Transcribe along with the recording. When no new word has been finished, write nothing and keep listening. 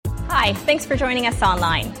Hi, thanks for joining us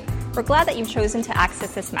online. We're glad that you've chosen to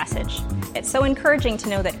access this message. It's so encouraging to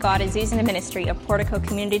know that God is using the ministry of Portico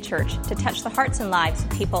Community Church to touch the hearts and lives of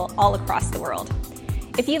people all across the world.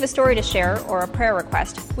 If you have a story to share or a prayer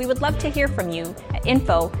request, we would love to hear from you at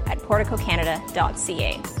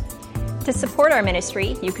info@porticocanada.ca. To support our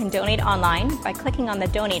ministry, you can donate online by clicking on the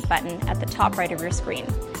donate button at the top right of your screen.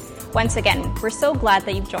 Once again, we're so glad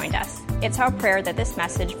that you've joined us. It's our prayer that this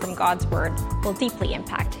message from God's Word will deeply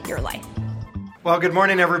impact your life. Well, good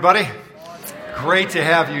morning, everybody. Great to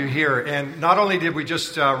have you here. And not only did we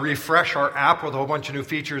just refresh our app with a whole bunch of new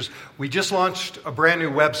features, we just launched a brand new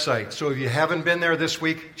website. So if you haven't been there this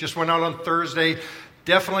week, just went out on Thursday,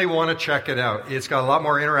 definitely want to check it out. It's got a lot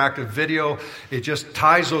more interactive video. It just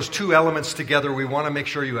ties those two elements together. We want to make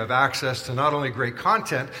sure you have access to not only great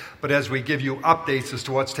content, but as we give you updates as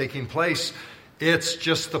to what's taking place, it's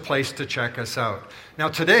just the place to check us out. Now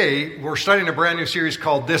today, we're starting a brand new series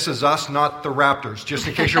called This Is Us, Not the Raptors, just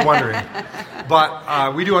in case you're wondering.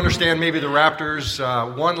 But we do understand maybe the Raptors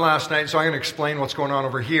won last night, so I'm going to explain what's going on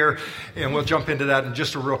over here, and we'll jump into that in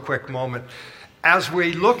just a real quick moment. As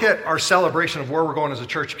we look at our celebration of where we're going as a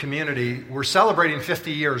church community, we're celebrating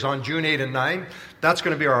 50 years on June 8 and 9. That's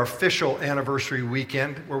going to be our official anniversary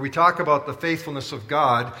weekend, where we talk about the faithfulness of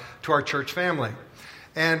God to our church family.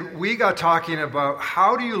 And we got talking about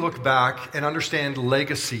how do you look back and understand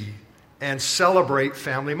legacy and celebrate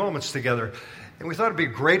family moments together. And we thought it'd be a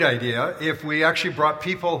great idea if we actually brought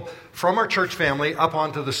people from our church family up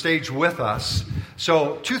onto the stage with us.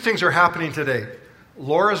 So two things are happening today.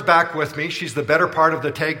 Laura's back with me. She's the better part of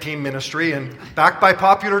the tag team ministry, and back by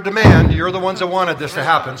popular demand, you're the ones that wanted this to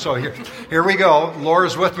happen. So here we go.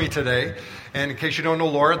 Laura's with me today. And in case you don't know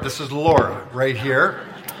Laura, this is Laura right here.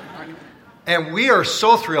 And we are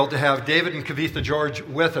so thrilled to have David and Kavitha George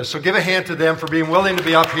with us. So give a hand to them for being willing to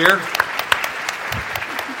be up here.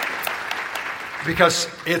 Because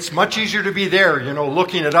it's much easier to be there,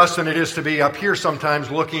 looking at us than it is to be up here sometimes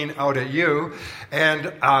looking out at you.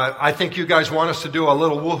 And I think you guys want us to do a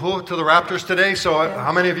little woohoo to the Raptors today. So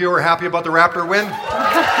how many of you are happy about the Raptor win?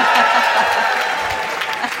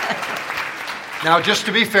 Now, just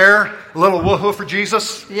to be fair, a little woohoo for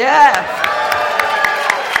Jesus. Yeah.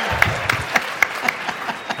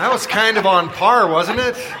 That was kind of on par, wasn't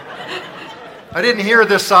it? I didn't hear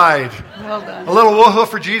this side. Well done. A little woohoo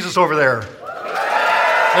for Jesus over there.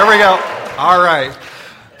 There we go. All right.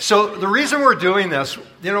 So the reason we're doing this,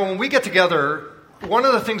 when we get together, one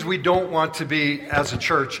of the things we don't want to be as a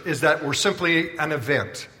church is that we're simply an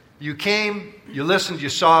event. You came, you listened, you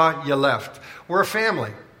saw, you left. We're a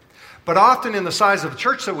family. But often in the size of the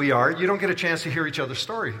church that we are, you don't get a chance to hear each other's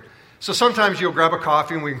story. So sometimes you'll grab a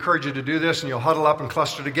coffee, and we encourage you to do this, and you'll huddle up and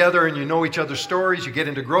cluster together, and you know each other's stories, you get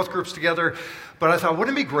into growth groups together. But I thought,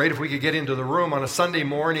 wouldn't it be great if we could get into the room on a Sunday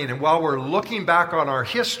morning, and while we're looking back on our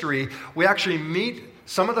history, we actually meet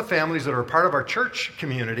some of the families that are part of our church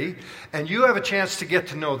community, and you have a chance to get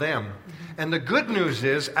to know them. Mm-hmm. And the good news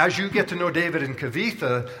is, as you get to know David and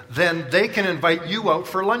Kavitha, then they can invite you out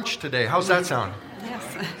for lunch today. How's that sound? Yes.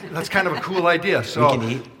 That's kind of a cool idea. So we can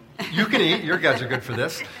eat. You can eat. Your guys are good for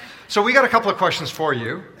this. So we got a couple of questions for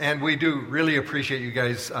you, and we do really appreciate you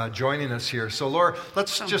guys joining us here. So Laura,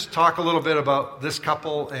 let's just talk a little bit about this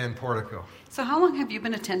couple and Portico. So how long have you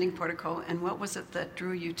been attending Portico, and what was it that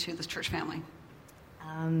drew you to this church family?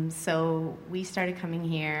 So we started coming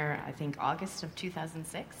here, I think, August of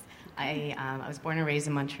 2006. I was born and raised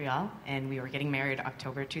in Montreal, and we were getting married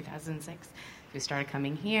October 2006. We started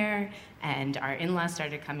coming here, and our in-laws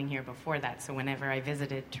started coming here before that. So whenever I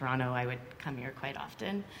visited Toronto, I would come here quite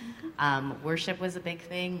often. Mm-hmm. Worship was a big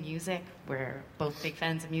thing. Music, we're both big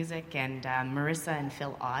fans of music. And Marissa and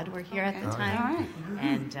Phil Odd were here at the time. All right. Mm-hmm.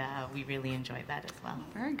 And we really enjoyed that as well.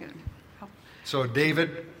 Very good. So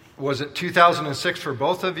David, was it 2006 for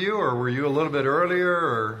both of you, or were you a little bit earlier?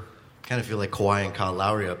 Or Kind of feel like Kawhi and Kyle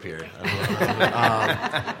Lowry up here.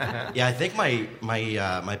 Yeah, I think my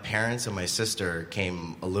parents and my sister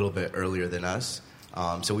came a little bit earlier than us.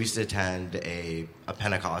 So we used to attend a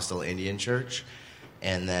Pentecostal Indian church.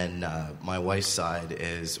 And then my wife's side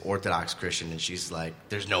is Orthodox Christian, and she's like,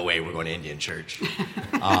 there's no way we're going to Indian church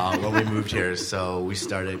when we moved here. So we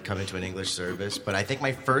started coming to an English service. But I think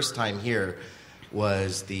my first time here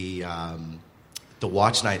was the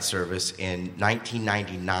Watch Night service in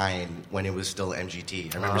 1999 when it was still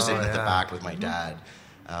MGT. I remember sitting at the back with my dad,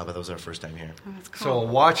 but that was our first time here. Oh, that's cool. So a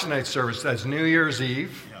Watch Night service, that's New Year's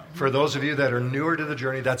Eve. Yeah. For those of you that are newer to the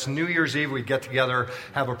journey, that's New Year's Eve. We get together,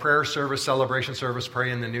 have a prayer service, celebration service,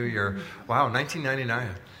 pray in the new year. Wow,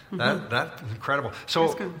 1999. That's incredible.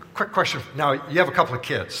 So, quick question. Now, you have a couple of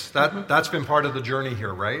kids. That's been part of the journey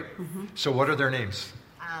here, right? So what are their names?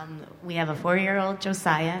 We have a 4-year-old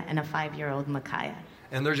Josiah and a 5-year-old Micaiah.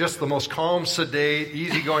 And they're just the most calm, sedate,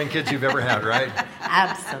 easygoing kids you've ever had, right?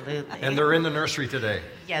 Absolutely. And they're in the nursery today.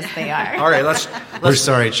 Yes, they are. All right, let's We're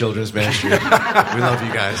sorry, children's ministry. We love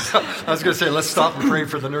you guys. I was going to say, let's stop and pray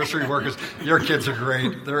for the nursery workers. Your kids are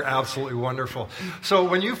great. They're absolutely wonderful. So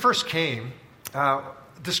when you first came,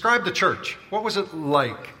 describe the church. What was it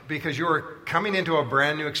like? Because you were coming into a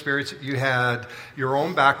brand new experience. You had your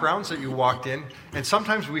own backgrounds that you walked in. And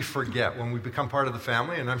sometimes we forget when we become part of the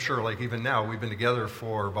family. And I'm sure, like even now, we've been together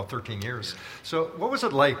for about 13 years. So what was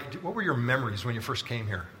it like? What were your memories when you first came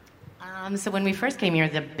here? So when we first came here,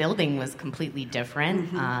 the building was completely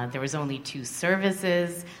different. There was only 2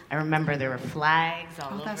 services. I remember there were flags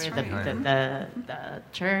all over the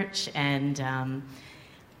church. And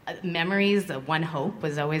memories, One Hope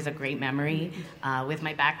was always a great memory. With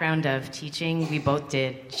my background of teaching, we both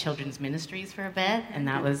did children's ministries for a bit, and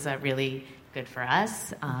that was really good for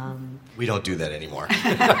us. We don't do that anymore.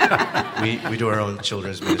 we do our own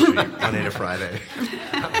children's ministry Monday to Friday.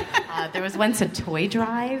 There was once a toy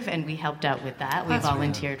drive, and we helped out with that. We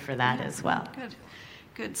volunteered for that as well.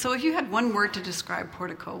 Good. So if you had one word to describe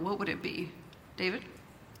Portico, what would it be? David?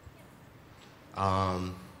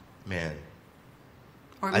 Man.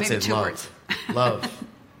 Or I'd maybe say 2 love. words. Love.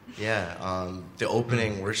 Yeah. The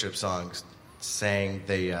opening worship songs sang,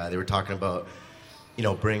 they were talking about,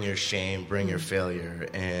 bring your shame, bring your failure,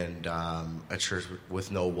 and a church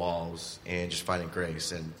with no walls, and just finding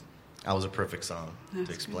grace. And that was a perfect song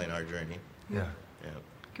to explain our journey. Yeah.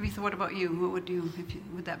 Kavitha, what about you? What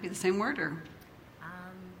would that be the same word, or?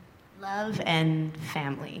 Love and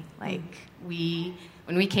family.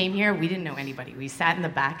 When we came here, we didn't know anybody. We sat in the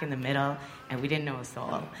back in the middle, and we didn't know a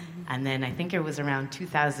soul. And then I think it was around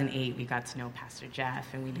 2008, we got to know Pastor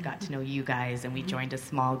Jeff, and we got to know you guys, and we joined a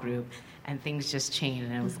small group, and things just changed,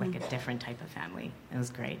 and it was like a different type of family. It was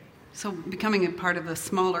great. So becoming a part of a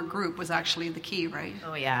smaller group was actually the key, right?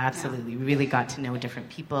 Oh, yeah, absolutely. We really got to know different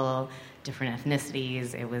people, different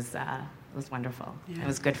ethnicities. It was wonderful. Yeah. It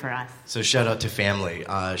was good for us. So shout out to family.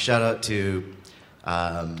 Shout out to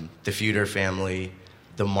the Feuder family,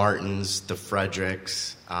 the Martins, the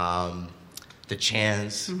Fredericks, the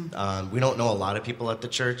Chans. We don't know a lot of people at the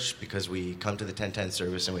church because we come to the 10:10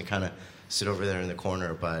 service and we kind of sit over there in the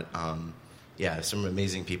corner. But some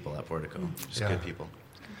amazing people at Portico. Just good people.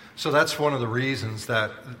 So that's one of the reasons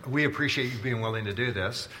that we appreciate you being willing to do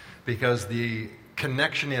this, because the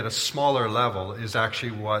connection at a smaller level is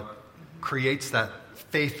actually what creates that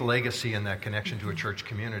faith legacy and that connection to a church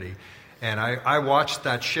community. And I watched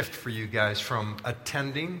that shift for you guys from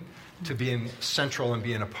attending to being central and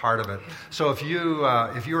being a part of it. So if you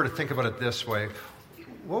were to think about it this way,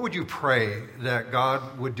 what would you pray that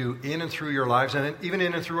God would do in and through your lives, and even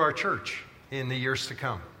in and through our church in the years to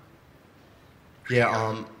come?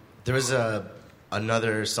 Yeah, there was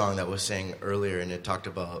another song that was sang earlier, and it talked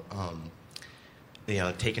about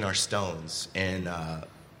taking our stones. And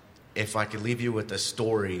if I could leave you with a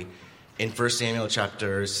story, in 1 Samuel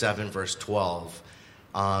chapter 7, verse 12,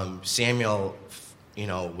 Samuel,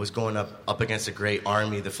 was going up against a great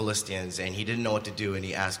army, the Philistines, and he didn't know what to do, and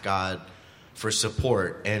he asked God for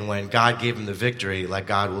support. And when God gave him the victory, like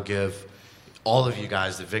God will give all of you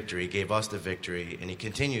guys the victory, he gave us the victory, and he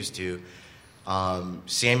continues to.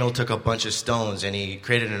 Samuel took a bunch of stones and he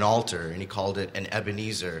created an altar and he called it an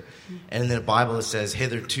Ebenezer. And in the Bible it says,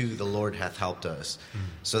 hitherto the Lord hath helped us.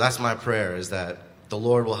 So that's my prayer, is that the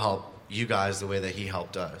Lord will help you guys the way that he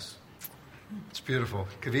helped us. It's beautiful.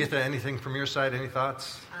 Kavitha, anything from your side? Any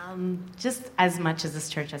thoughts? Just as much as this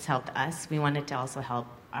church has helped us, we wanted to also help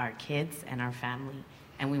our kids and our family,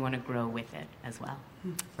 and we want to grow with it as well.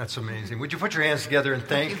 That's amazing. Would you put your hands together and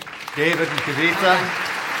thank David and Kavitha?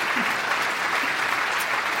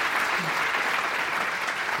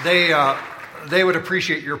 They would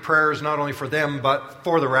appreciate your prayers, not only for them but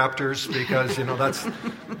for the Raptors, because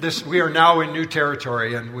we are now in new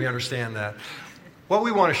territory and we understand that. What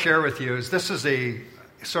we want to share with you is this is a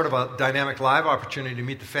sort of a dynamic live opportunity to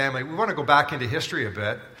meet the family. We want to go back into history a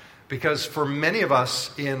bit, because for many of us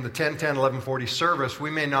in the 10:10:11:40 service, we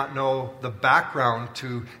may not know the background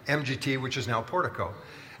to MGT, which is now Portico.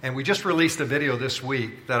 And we just released a video this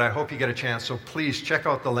week that I hope you get a chance. So please check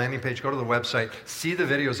out the landing page, go to the website, see the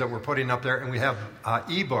videos that we're putting up there. And we have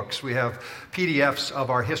ebooks, we have PDFs of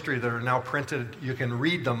our history that are now printed. You can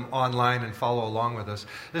read them online and follow along with us.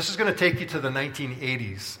 This is going to take you to the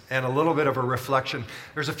 1980s and a little bit of a reflection.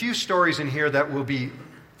 There's a few stories in here that will be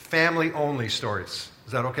family-only stories.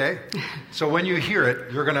 Is that okay? So when you hear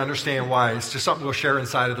it, you're going to understand why. It's just something we'll share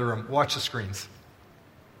inside of the room. Watch the screens.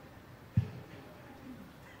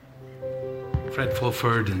 Fred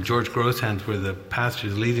Fulford and George Grosshans were the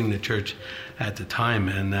pastors leading the church at the time,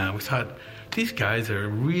 and we thought, these guys are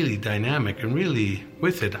really dynamic and really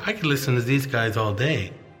with it. I could listen to these guys all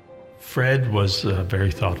day. Fred was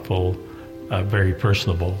very thoughtful, very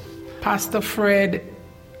personable. Pastor Fred,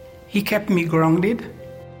 he kept me grounded.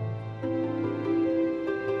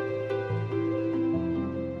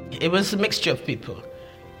 It was a mixture of people,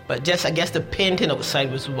 but just, I guess, the painting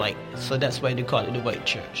outside was white, so that's why they call it the White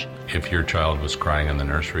Church. If your child was crying in the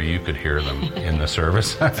nursery, you could hear them in the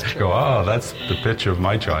service. Go, oh, that's the pitch of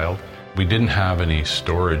my child. We didn't have any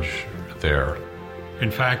storage there.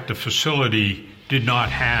 In fact, the facility did not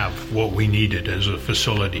have what we needed as a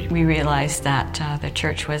facility. We realized that the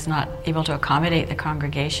church was not able to accommodate the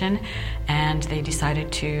congregation, and they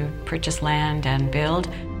decided to purchase land and build.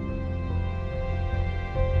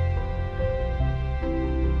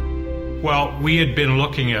 Well, we had been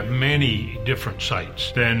looking at many different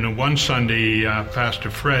sites. Then one Sunday,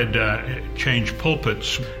 Pastor Fred changed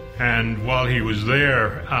pulpits. And while he was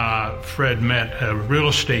there, Fred met a real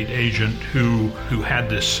estate agent who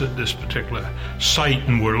had this particular site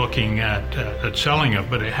and were looking at selling it,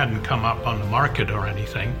 but it hadn't come up on the market or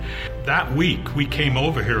anything. That week, we came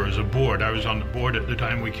over here as a board. I was on the board at the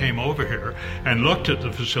time. We came over here and looked at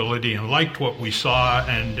the facility and liked what we saw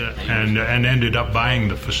and ended up buying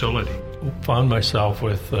the facility. Found myself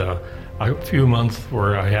with a few months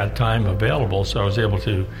where I had time available, so I was able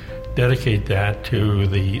to dedicate that to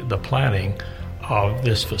the planning of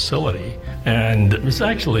this facility. And it was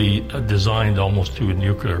actually designed almost to a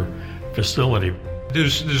nuclear facility.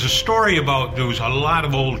 There's a story about there was a lot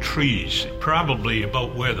of old trees, probably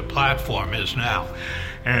about where the platform is now,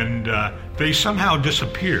 and they somehow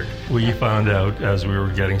disappeared. We found out as we were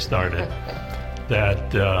getting started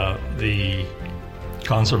that the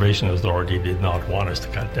Conservation Authority did not want us to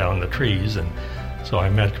cut down the trees, and so I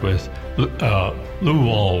met with Lou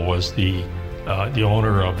Wall was the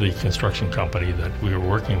owner of the construction company that we were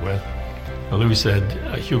working with. And Lou said,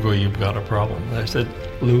 Hugo, you've got a problem. And I said,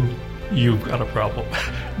 Lou, you've got a problem.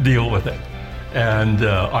 Deal with it. And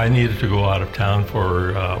I needed to go out of town for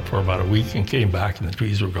about a week and came back and the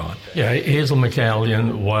trees were gone. Yeah, Hazel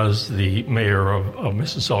McCallion was the mayor of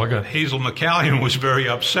Mississauga. Hazel McCallion was very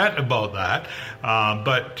upset about that,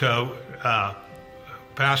 but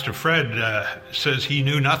Pastor Fred says he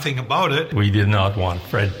knew nothing about it. We did not want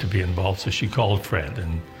Fred to be involved, so she called Fred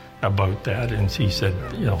about that, and he said,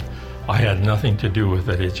 I had nothing to do with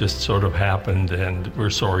it. It just sort of happened, and we're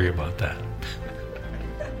sorry about that.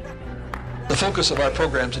 The focus of our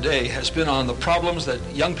program today has been on the problems that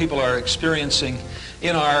young people are experiencing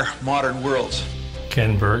in our modern world.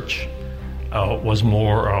 Ken Birch was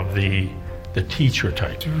more of the teacher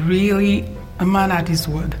type. Really a man at his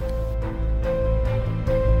word.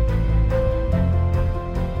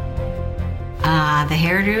 The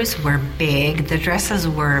hairdos were big. The dresses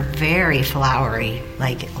were very flowery,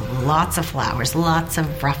 like lots of flowers, lots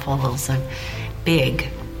of ruffles, and big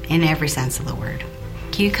in every sense of the word.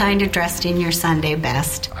 You kind of dressed in your Sunday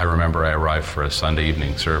best. I remember I arrived for a Sunday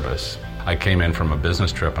evening service. I came in from a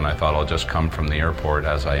business trip and I thought I'll just come from the airport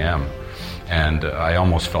as I am. And I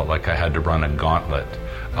almost felt like I had to run a gauntlet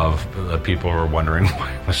of the people who were wondering why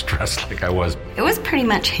I was dressed like I was. It was pretty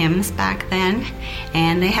much hymns back then,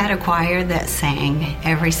 and they had a choir that sang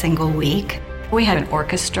every single week. We had an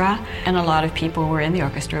orchestra, and a lot of people were in the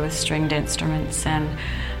orchestra with stringed instruments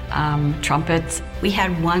and trumpets. We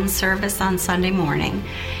had one service on Sunday morning,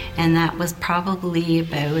 and that was probably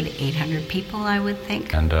about 800 people, I would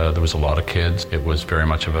think. And there was a lot of kids. It was very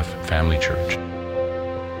much of a family church.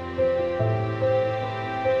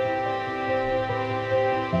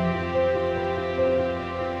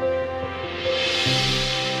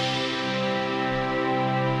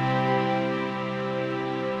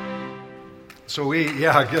 So give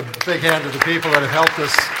a big hand to the people that have helped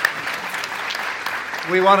us.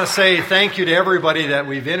 We want to say thank you to everybody that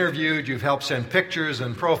we've interviewed. You've helped send pictures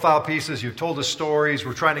and profile pieces. You've told us stories.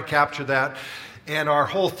 We're trying to capture that. And our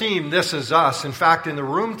whole theme, This Is Us. In fact, in the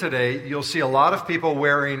room today, you'll see a lot of people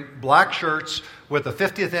wearing black shirts with the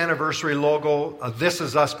 50th anniversary logo, a This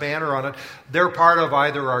Is Us banner on it. They're part of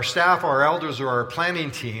either our staff, our elders, or our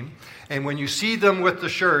planning team. And when you see them with the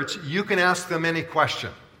shirts, you can ask them any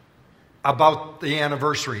question about the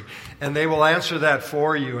anniversary, and they will answer that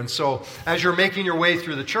for you. And so as you're making your way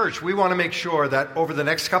through the church, we want to make sure that over the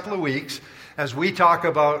next couple of weeks, as we talk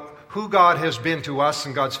about who God has been to us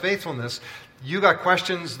and God's faithfulness, you got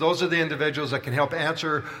questions, those are the individuals that can help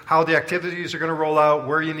answer how the activities are going to roll out,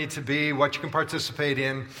 where you need to be, what you can participate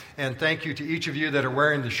in. And thank you to each of you that are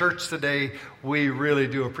wearing the shirts today. We really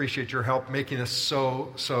do appreciate your help making this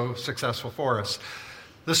so successful for us.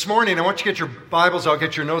 This morning, I want you to get your Bibles out,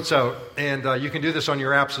 get your notes out, and you can do this on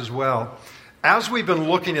your apps as well. As we've been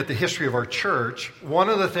looking at the history of our church, one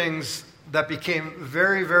of the things that became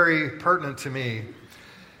very, very pertinent to me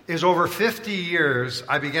is over 50 years,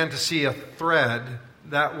 I began to see a thread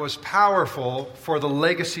that was powerful for the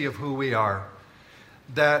legacy of who we are.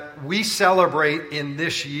 That we celebrate in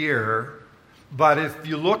this year, but if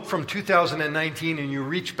you look from 2019 and you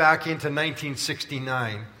reach back into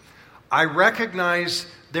 1969, I recognize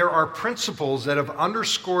there are principles that have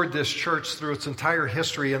underscored this church through its entire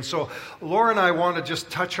history. And so Laura and I want to just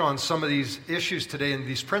touch on some of these issues today and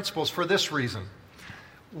these principles for this reason.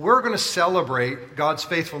 We're going to celebrate God's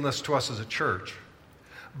faithfulness to us as a church.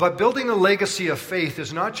 But building a legacy of faith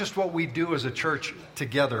is not just what we do as a church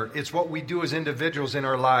together. It's what we do as individuals in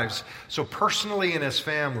our lives, so personally and as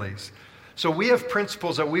families. So we have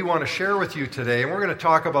principles that we want to share with you today, and we're going to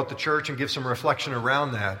talk about the church and give some reflection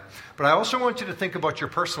around that. But I also want you to think about your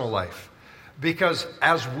personal life, because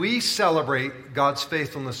as we celebrate God's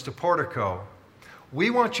faithfulness to Portico, we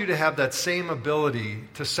want you to have that same ability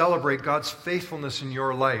to celebrate God's faithfulness in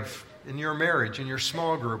your life, in your marriage, in your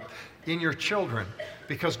small group, in your children,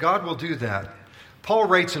 because God will do that. Paul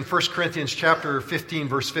writes in 1 Corinthians chapter 15,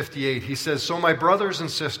 verse 58, he says, "So my brothers and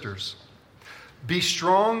sisters, be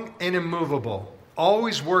strong and immovable.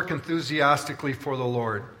 Always work enthusiastically for the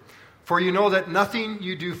Lord. For you know that nothing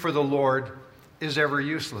you do for the Lord is ever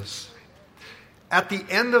useless." At the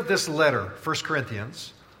end of this letter, 1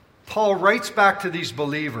 Corinthians, Paul writes back to these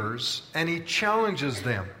believers and he challenges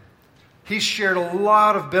them. He's shared a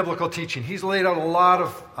lot of biblical teaching. He's laid out a lot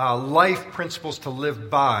of life principles to live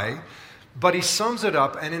by. But he sums it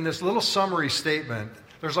up, and in this little summary statement,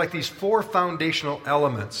 there's like these 4 foundational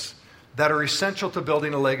elements that are essential to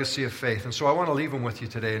building a legacy of faith. And so I want to leave them with you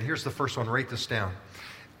today. And here's the first one. Write this down.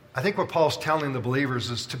 I think what Paul's telling the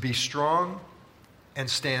believers is to be strong and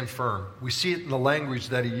stand firm. We see it in the language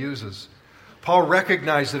that he uses. Paul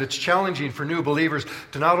recognized that it's challenging for new believers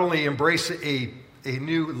to not only embrace a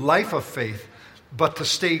new life of faith, but to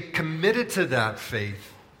stay committed to that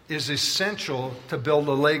faith is essential to build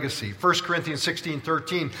a legacy. 1 Corinthians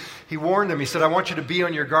 16:13, he warned them. He said, "I want you to be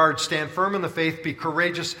on your guard, stand firm in the faith, be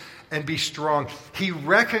courageous, and be strong." He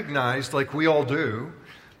recognized, like we all do,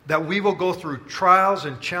 that we will go through trials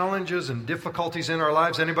and challenges and difficulties in our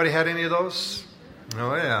lives. Anybody had any of those?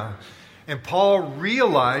 Oh, yeah. And Paul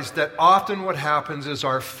realized that often what happens is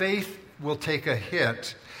our faith will take a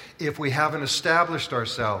hit if we haven't established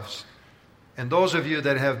ourselves. And those of you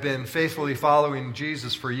that have been faithfully following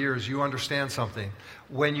Jesus for years, you understand something.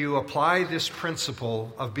 When you apply this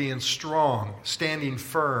principle of being strong, standing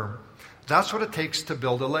firm, that's what it takes to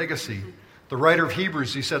build a legacy. The writer of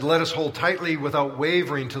Hebrews, he said, "Let us hold tightly without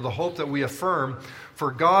wavering to the hope that we affirm,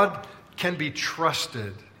 for God can be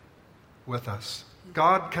trusted with us."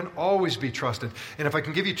 God can always be trusted. And if I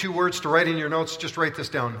can give you 2 words to write in your notes, just write this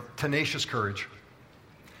down: tenacious courage.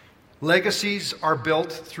 Legacies are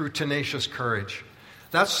built through tenacious courage.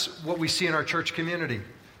 That's what we see in our church community.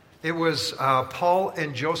 It was Paul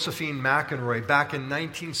and Josephine McEnroy back in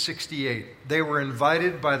 1968. They were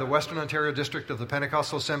invited by the Western Ontario District of the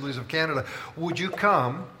Pentecostal Assemblies of Canada. Would you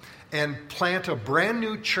come and plant a brand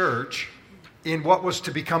new church in what was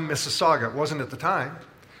to become Mississauga? It wasn't at the time.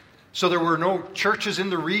 So there were no churches in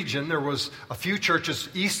the region. There was a few churches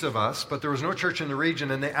east of us, but there was no church in the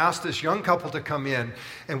region. And they asked this young couple to come in,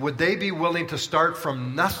 and would they be willing to start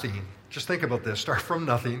from nothing? Just think about this, start from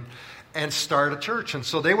nothing and start a church. And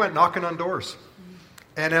so they went knocking on doors.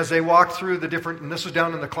 And as they walked through the different, and this was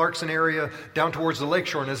down in the Clarkson area, down towards the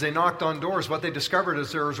lakeshore, and as they knocked on doors, what they discovered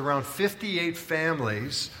is there was around 58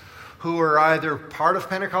 families who are either part of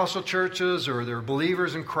Pentecostal churches or they're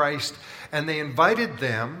believers in Christ, and they invited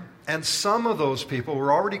them. And some of those people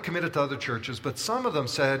were already committed to other churches, but some of them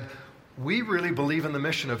said, "We really believe in the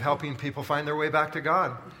mission of helping people find their way back to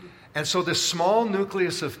God." And so this small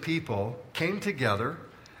nucleus of people came together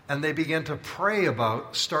and they began to pray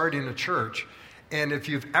about starting a church. And if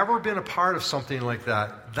you've ever been a part of something like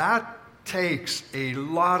that, that takes a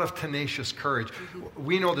lot of tenacious courage.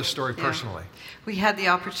 We know this story personally. We had the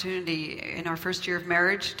opportunity in our first year of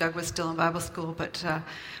marriage. Doug was still in Bible school, but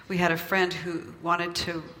we had a friend who wanted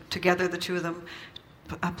to, together the two of them,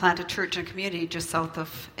 plant a church and community just south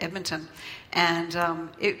of Edmonton. And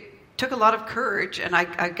it took a lot of courage, and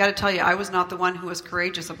I got to tell you, I was not the one who was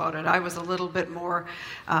courageous about it. I was a little bit more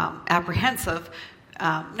apprehensive.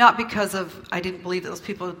 Not because of I didn't believe that those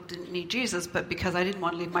people didn't need Jesus, but because I didn't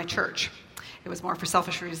want to leave my church. It was more for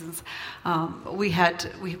selfish reasons.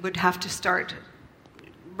 We would have to start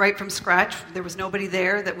right from scratch. There was nobody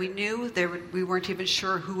there that we knew. We weren't even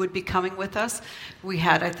sure who would be coming with us. We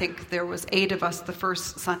had, I think, there was 8 of us the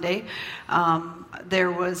first Sunday.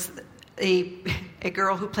 There was a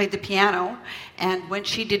girl who played the piano, and when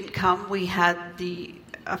she didn't come, we had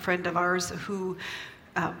a friend of ours who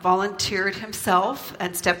volunteered himself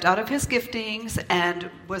and stepped out of his giftings and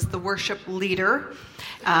was the worship leader,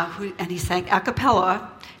 and he sang a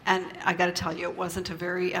cappella. And I got to tell you, it wasn't a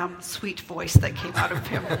very sweet voice that came out of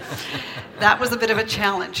him. That was a bit of a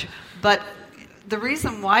challenge. But the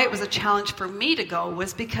reason why it was a challenge for me to go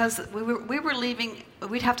was because we were leaving.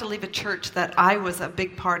 We'd have to leave a church that I was a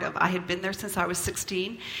big part of. I had been there since I was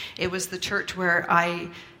 16. It was the church where I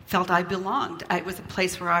felt I belonged. It was a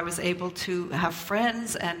place where I was able to have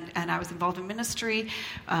friends, and I was involved in ministry.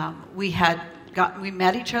 We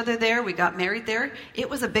met each other there. We got married there. It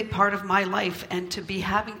was a big part of my life, and to be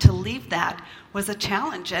having to leave that was a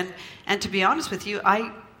challenge. And to be honest with you,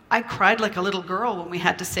 I cried like a little girl when we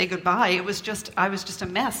had to say goodbye. I was just a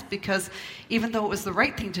mess, because even though it was the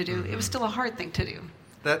right thing to do, it was still a hard thing to do.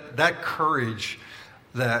 That courage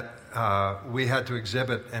that we had to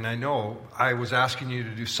exhibit, and I know I was asking you to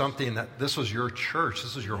do something that this was your church,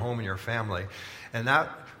 this was your home and your family, and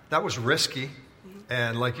that was risky.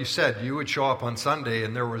 And like you said, you would show up on Sunday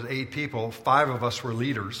and there was 8 people, 5 of us were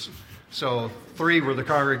leaders, so 3 were the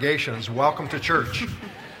congregations. Welcome to church.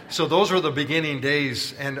 So those were the beginning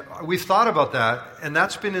days, and we've thought about that, and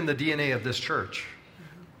that's been in the DNA of this church.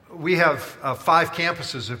 We have 5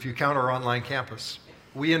 campuses if you count our online campus.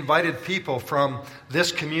 We invited people from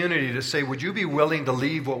this community to say, would you be willing to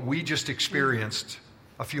leave what we just experienced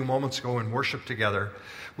a few moments ago in worship together?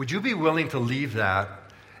 Would you be willing to leave that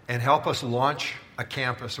and help us launch a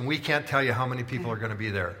campus? And we can't tell you how many people are going to be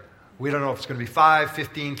there. We don't know if it's going to be 5,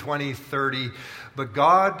 15, 20, 30, but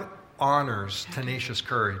God honors tenacious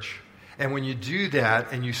courage. And when you do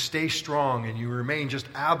that and you stay strong and you remain just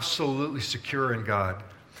absolutely secure in God,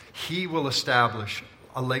 He will establish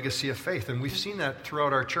a legacy of faith. And we've seen that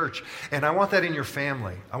throughout our church. And I want that in your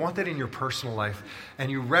family. I want that in your personal life.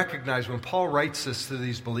 And you recognize when Paul writes this to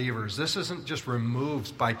these believers, this isn't just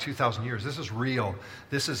removed by 2,000 years. This is real.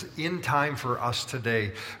 This is in time for us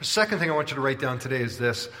today. The second thing I want you to write down today is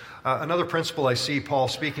this. Another principle I see Paul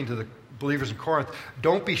speaking to the believers in Corinth: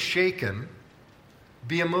 don't be shaken,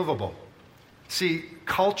 be immovable. See,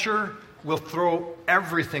 culture will throw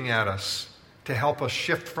everything at us to help us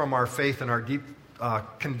shift from our faith and our deep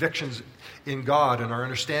convictions in God and our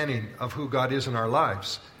understanding of who God is in our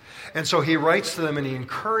lives. And so he writes to them and he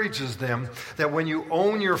encourages them that when you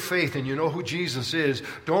own your faith and you know who Jesus is,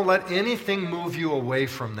 don't let anything move you away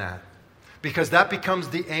from that. Because that becomes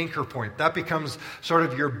the anchor point. That becomes sort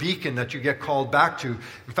of your beacon that you get called back to.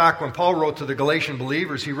 In fact, when Paul wrote to the Galatian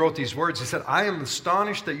believers, he wrote these words. He said, I am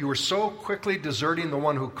astonished that you are so quickly deserting the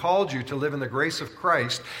one who called you to live in the grace of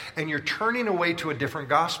Christ, and you're turning away to a different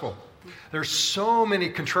gospel. There's so many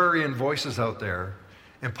contrarian voices out there.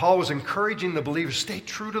 And Paul was encouraging the believers, stay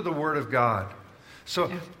true to the Word of God.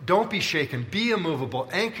 So don't be shaken. Be immovable.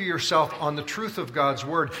 Anchor yourself on the truth of God's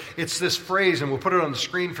Word. It's this phrase, and we'll put it on the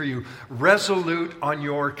screen for you, resolute on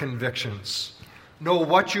your convictions. Know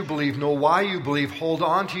what you believe. Know why you believe. Hold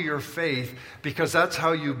on to your faith, because that's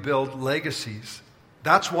how you build legacies.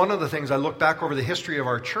 That's one of the things I look back over the history of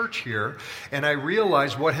our church here, and I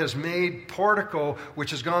realize what has made Portico, which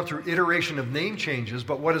has gone through iteration of name changes,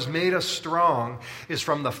 but what has made us strong is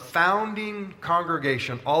from the founding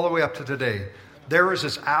congregation all the way up to today. There is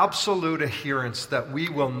this absolute adherence that we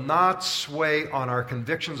will not sway on our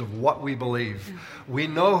convictions of what we believe. We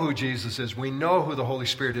know who Jesus is. We know who the Holy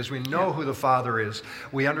Spirit is. We know who the Father is.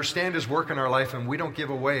 We understand His work in our life, and we don't give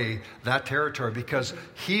away that territory because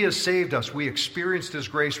He has saved us. We experienced His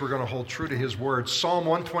grace. We're going to hold true to His word. Psalm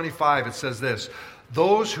 125, it says this: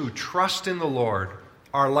 those who trust in the Lord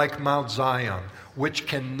are like Mount Zion, which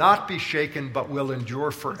cannot be shaken but will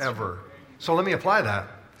endure forever. So let me apply that.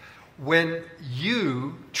 When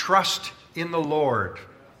you trust in the Lord,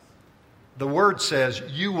 the Word says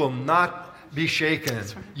you will not be shaken.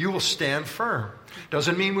 Right. You will stand firm.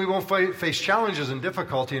 Doesn't mean we won't face challenges and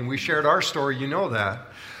difficulty, and we shared our story, you know that.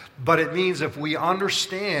 But it means if we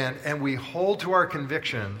understand and we hold to our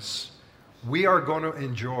convictions, we are going to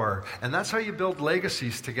endure. And that's how you build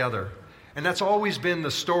legacies together. And that's always been the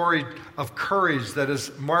story of courage that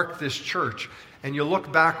has marked this church. And you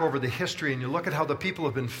look back over the history and you look at how the people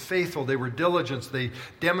have been faithful. They were diligent. They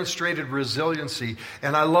demonstrated resiliency.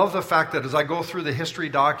 And I love the fact that as I go through the history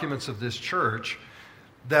documents of this church,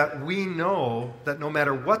 that we know that no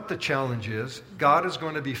matter what the challenge is, God is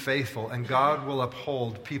going to be faithful and God will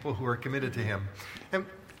uphold people who are committed to Him. And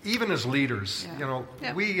even as leaders,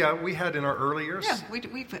 we had in our early years. Yeah,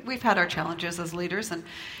 we've had our challenges as leaders,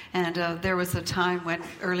 and there was a time when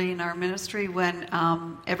early in our ministry when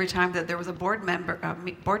every time that there was a board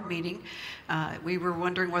meeting, we were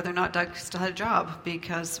wondering whether or not Doug still had a job,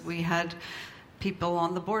 because we had people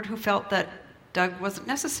on the board who felt that Doug wasn't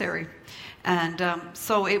necessary. And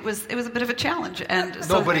so it was a bit of a challenge. And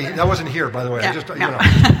that wasn't here, by the way.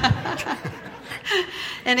 Yeah,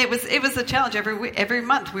 And it was a challenge every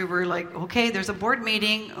month. We were like, okay, there's a board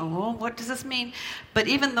meeting. Oh, what does this mean? But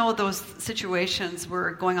even though those situations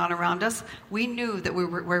were going on around us, we knew that we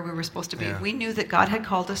were where we were supposed to be. Yeah. We knew that God had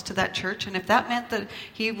called us to that church, and if that meant that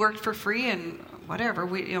He worked for free and whatever,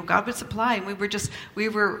 God would supply, and we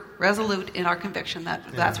were resolute in our conviction that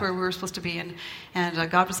that's where we were supposed to be, and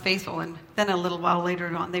God was faithful. And then a little while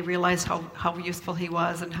later on, they realized how useful He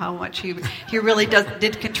was and how much He really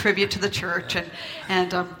did contribute to the church,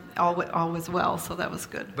 and all was well. So that was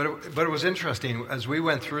good. But it was interesting as we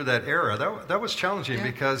went through that era. That was challenging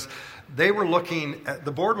because they were looking at,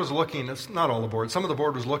 the board was looking. It's not all the board. Some of the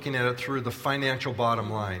board was looking at it through the financial bottom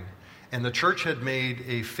line. And the church had made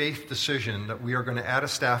a faith decision that we are going to add a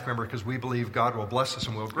staff member because we believe God will bless us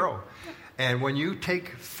and we'll grow. And when you take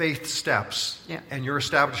faith steps and you're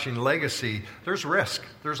establishing legacy, there's risk.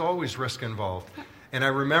 There's always risk involved. And I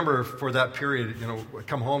remember for that period, I'd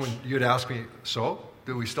come home and you'd ask me, so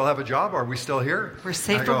do we still have a job? Are we still here? We're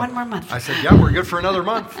safe for one more month. I said, yeah, we're good for another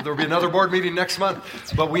month. There'll be another board meeting next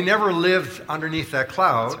month. But we never lived underneath that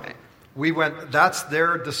cloud. That's right. We went, that's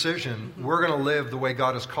their decision. Mm-hmm. We're going to live the way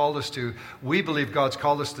God has called us to. We believe God's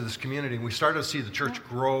called us to this community. And we started to see the church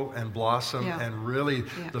grow and blossom and really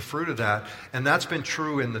the fruit of that. And that's been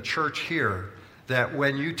true in the church here, that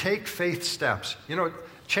when you take faith steps,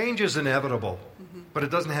 change is inevitable, but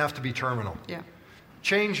it doesn't have to be terminal. Yeah.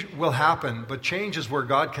 Change will happen, but change is where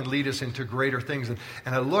God can lead us into greater things. And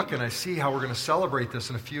I look and I see how we're going to celebrate this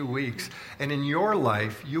in a few weeks. And in your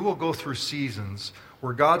life, you will go through seasons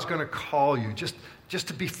where God's going to call you just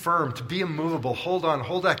to be firm, to be immovable. Hold on,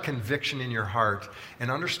 hold that conviction in your heart and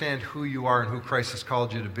understand who you are and who Christ has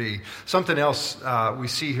called you to be. Something else we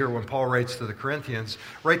see here when Paul writes to the Corinthians,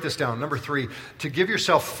 write this down, number 3, to give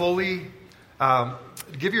yourselves fully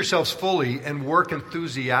and work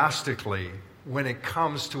enthusiastically when it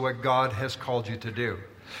comes to what God has called you to do.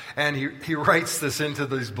 And he writes this into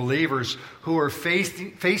these believers who are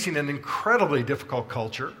facing an incredibly difficult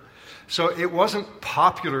culture. So it wasn't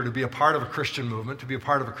popular to be a part of a Christian movement, to be a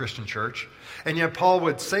part of a Christian church. And yet Paul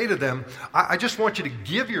would say to them, I just want you to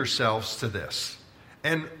give yourselves to this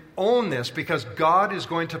and own this, because God is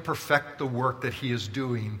going to perfect the work that He is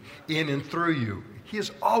doing in and through you. He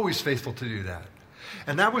is always faithful to do that.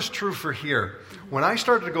 And that was true for here. When I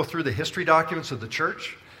started to go through the history documents of the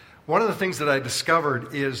church, one of the things that I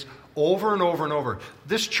discovered is over and over and over,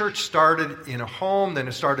 this church started in a home, then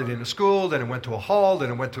it started in a school, then it went to a hall, then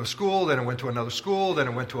it went to a school, then it went to another school, then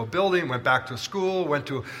it went to a building, went back to a school,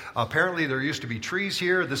 apparently there used to be trees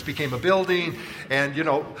here, this became a building, and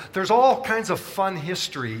there's all kinds of fun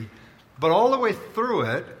history, but all the way through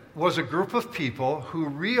it was a group of people who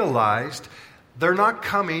realized they're not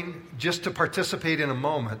coming just to participate in a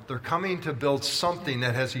moment. They're coming to build something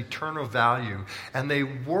that has eternal value. And they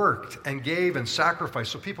worked and gave and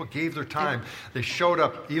sacrificed. So people gave their time. They showed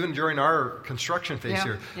up, even during our construction phase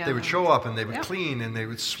here. They would show up and they would clean and they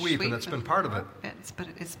would sweep, and that's been part of it. That's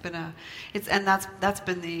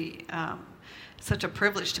been the such a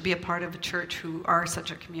privilege to be a part of a church who are such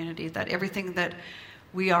a community, that everything that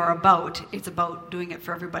we are about, it's about doing it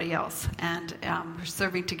for everybody else, and we're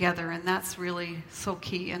serving together, and that's really so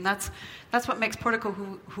key, and that's what makes Portico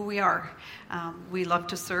who we are. We love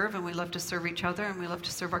to serve, and we love to serve each other, and we love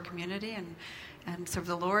to serve our community and serve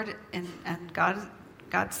the Lord, and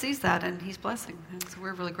God sees that, and He's blessing, and so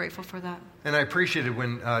we're really grateful for that. And I appreciated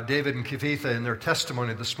when David and Kavitha, in their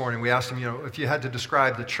testimony this morning, we asked them, if you had to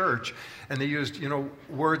describe the church, and they used,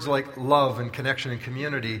 words like love and connection and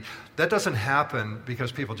community. That doesn't happen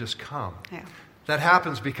because people just come. Yeah. That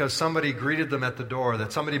happens because somebody greeted them at the door,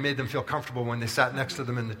 that somebody made them feel comfortable when they sat next to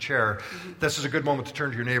them in the chair. Mm-hmm. This is a good moment to turn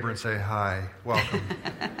to your neighbor and say, hi, welcome.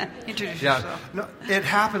 Introduce yourself. No, it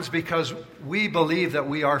happens because we believe that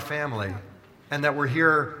we are family, and that we're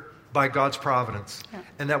here by God's providence,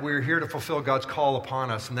 and that we're here to fulfill God's call upon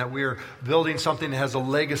us, and that we're building something that has a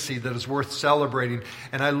legacy that is worth celebrating.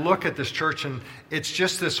 And I look at this church, and it's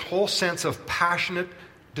just this whole sense of passionate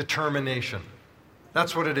determination.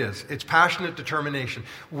 That's what it is. It's passionate determination.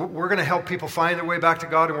 We're going to help people find their way back to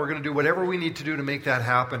God, and we're going to do whatever we need to do to make that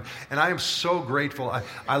happen. And I am so grateful.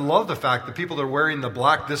 I love the fact that people that are wearing the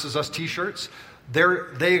black This Is Us t-shirts,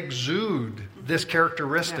 they exude this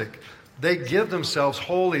characteristic. They give themselves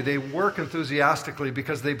wholly. They work enthusiastically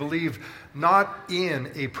because they believe not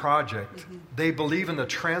in a project. They believe in the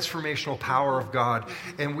transformational power of God.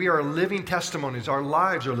 And we are living testimonies. Our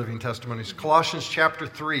lives are living testimonies. Colossians chapter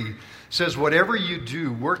 3 says, whatever you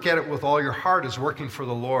do, work at it with all your heart as working for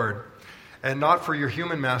the Lord, and not for your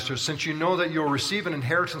human masters, since you know that you'll receive an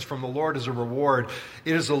inheritance from the Lord as a reward.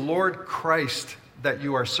 It is the Lord Christ that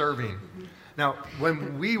you are serving. Now,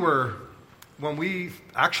 when we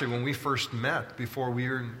first met, before we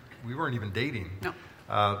weren't even dating. No.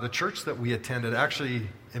 The church that we attended actually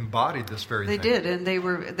embodied this very thing. They did, and they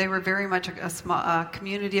were very much a small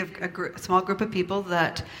community of a small group of people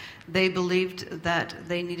that they believed that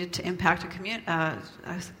they needed to impact a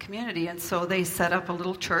community, and so they set up a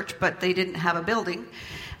little church, but they didn't have a building.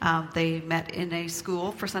 They met in a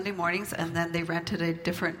school for Sunday mornings, and then they rented a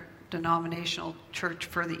different denominational church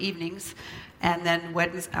for the evenings. And then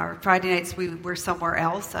Friday nights we were somewhere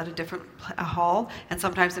else at a different hall, and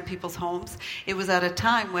sometimes in people's homes. It was at a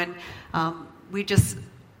time when we just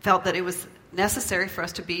felt that it was necessary for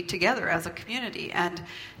us to be together as a community. And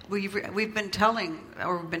we've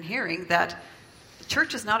been hearing that the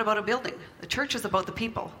church is not about a building. The church is about the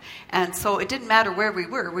people. And so it didn't matter where we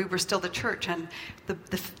were still the church. And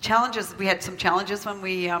the challenges, we had some challenges when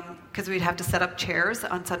because we'd have to set up chairs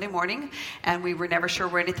on Sunday morning, and we were never sure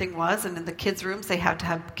where anything was. And in the kids' rooms, they had to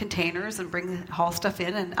have containers and haul stuff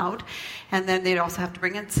in and out. And then they'd also have to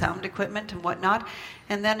bring in sound equipment and whatnot.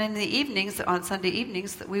 And then in the evenings, on Sunday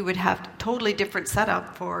evenings, we would have totally different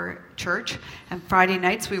setup for church. And Friday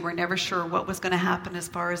nights, we were never sure what was going to happen as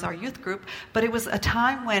far as our youth group. But it was a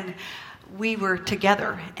time when we were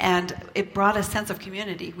together, and it brought a sense of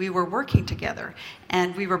community. We were working together,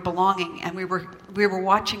 and we were belonging, and we were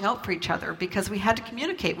watching out for each other because we had to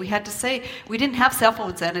communicate. We had to say, we didn't have cell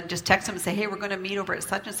phones then and just text them and say, hey, we're going to meet over at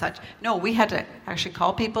such and such. No, we had to actually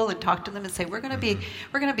call people and talk to them and say, we're going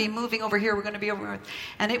to be moving over here. We're going to be over.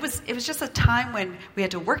 And it was just a time when we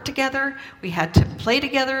had to work together. We had to play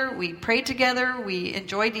together. We prayed together. We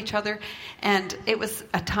enjoyed each other, and it was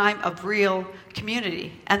a time of real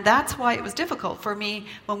community. And that's why it was difficult for me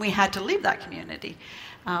when we had to leave that community.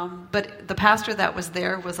 But the pastor that was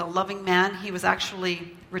there was a loving man. He was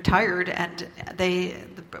actually retired, and the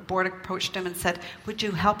board approached him and said, would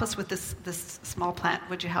you help us with this small plant?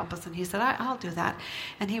 Would you help us? And he said, I'll do that.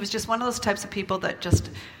 And he was just one of those types of people that just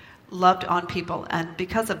loved on people. And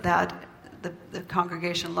because of that, the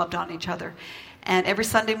congregation loved on each other. And every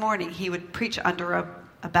Sunday morning, he would preach under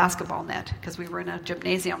a basketball net because we were in a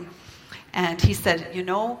gymnasium. And he said,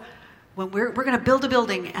 when we're going to build a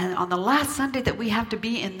building, and on the last Sunday that we have to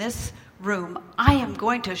be in this room, I am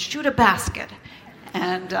going to shoot a basket.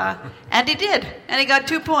 And he did, and he got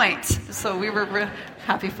 2 points. So we were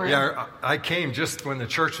happy for him. Yeah, I came just when the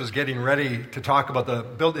church was getting ready to talk about the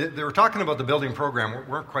building. They were talking about the building program.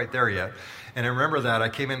 We weren't quite there yet. And I remember that I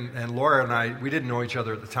came in, and Laura and we didn't know each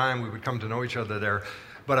other at the time. We would come to know each other there.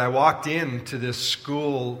 But I walked into this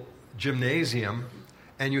school gymnasium,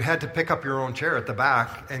 and you had to pick up your own chair at the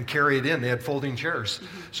back and carry it in. They had folding chairs.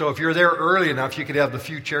 So if you're there early enough, you could have the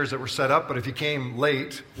few chairs that were set up. But if you came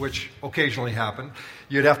late, which occasionally happened,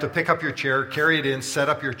 you'd have to pick up your chair, carry it in, set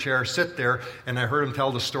up your chair, sit there. And I heard him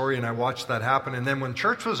tell the story, and I watched that happen. And then when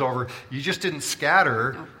church was over, you just didn't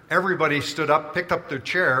scatter. Everybody stood up, picked up their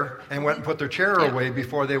chair, and went and put their chair away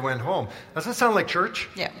before they went home. Does that sound like church?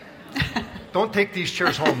 Yeah. Don't take these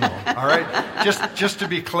chairs home, though, all right? Just to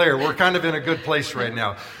be clear, we're kind of in a good place right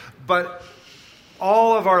now. But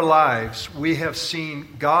all of our lives, we have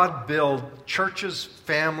seen God build churches,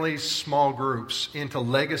 families, small groups into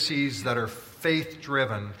legacies that are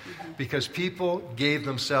faith-driven because people gave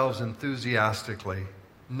themselves enthusiastically,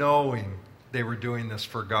 knowing they were doing this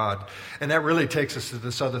for God. And that really takes us to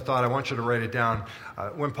this other thought. I want you to write it down.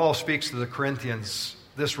 When Paul speaks to the Corinthians,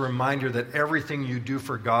 this reminder that everything you do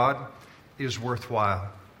for God is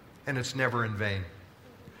worthwhile, and it's never in vain.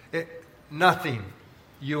 Nothing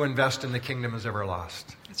you invest in the kingdom is ever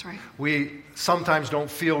lost. That's right. We sometimes don't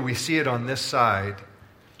feel we see it on this side,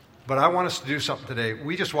 but I want us to do something today.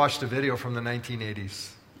 We just watched a video from the 1980s,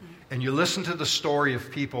 and you listen to the story of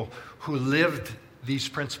people who lived these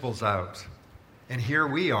principles out. And here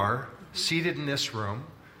we are, seated in this room.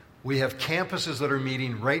 We have campuses that are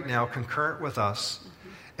meeting right now concurrent with us.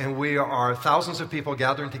 And we are thousands of people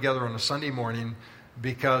gathering together on a Sunday morning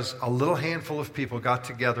because a little handful of people got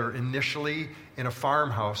together initially in a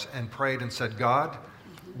farmhouse and prayed and said, God,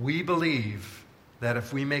 we believe that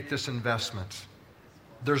if we make this investment,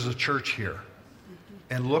 there's a church here.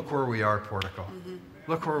 And look where we are, Portico.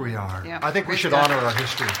 Look where we are. Yeah. I think we should honor our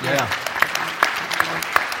history. Yeah.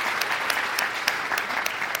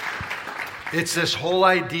 It's this whole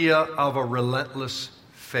idea of a relentless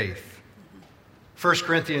faith. 1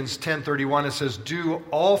 Corinthians 10:31, it says, do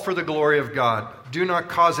all for the glory of God. Do not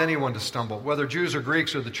cause anyone to stumble, whether Jews or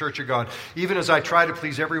Greeks or the church of God, even as I try to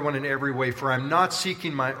please everyone in every way. For I'm not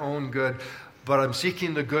seeking my own good, but I'm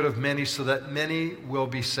seeking the good of many so that many will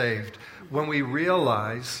be saved. When we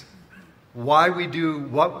realize why we do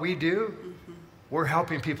what we do, we're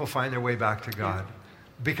helping people find their way back to God.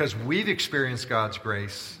 Because we've experienced God's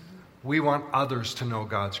grace, we want others to know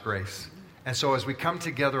God's grace. And so as we come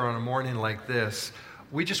together on a morning like this,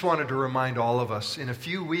 we just wanted to remind all of us, in a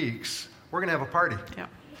few weeks, we're going to have a party. Yeah.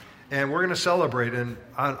 And we're going to celebrate. And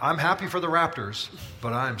I'm happy for the Raptors,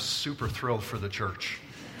 but I'm super thrilled for the church.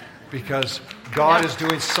 Because God is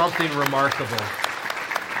doing something remarkable.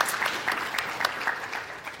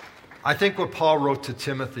 I think what Paul wrote to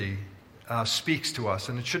Timothy speaks to us,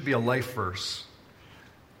 and it should be a life verse.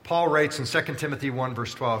 Paul writes in 2 Timothy 1,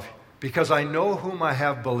 verse 12, because I know whom I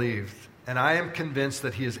have believed, and I am convinced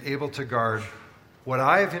that he is able to guard what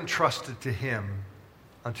I have entrusted to him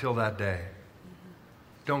until that day.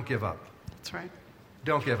 Don't give up. That's right.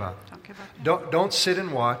 Don't give up. Don't give up. Don't sit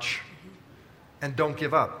and watch, and don't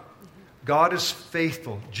give up. God is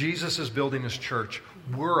faithful. Jesus is building his church.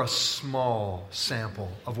 We're a small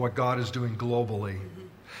sample of what God is doing globally.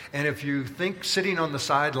 And if you think sitting on the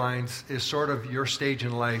sidelines is sort of your stage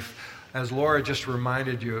in life, as Laura just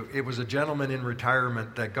reminded you, it was a gentleman in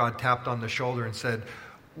retirement that God tapped on the shoulder and said,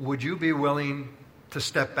 would you be willing to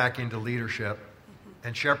step back into leadership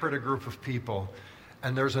and shepherd a group of people?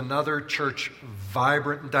 And there's another church,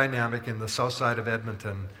 vibrant and dynamic, in the south side of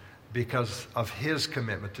Edmonton because of his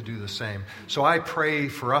commitment to do the same. So I pray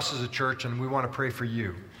for us as a church, and we want to pray for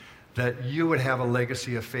you, that you would have a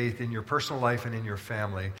legacy of faith in your personal life and in your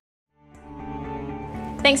family.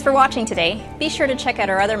 Thanks for watching today. Be sure to check out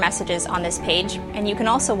our other messages on this page, and you can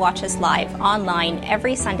also watch us live online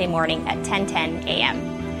every Sunday morning at 10:10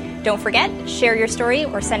 a.m. Don't forget, share your story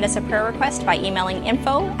or send us a prayer request by emailing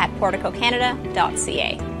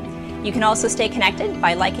info@porticocanada.ca. You can also stay connected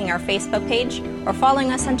by liking our Facebook page or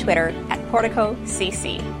following us on Twitter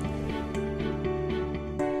 @PorticoCC.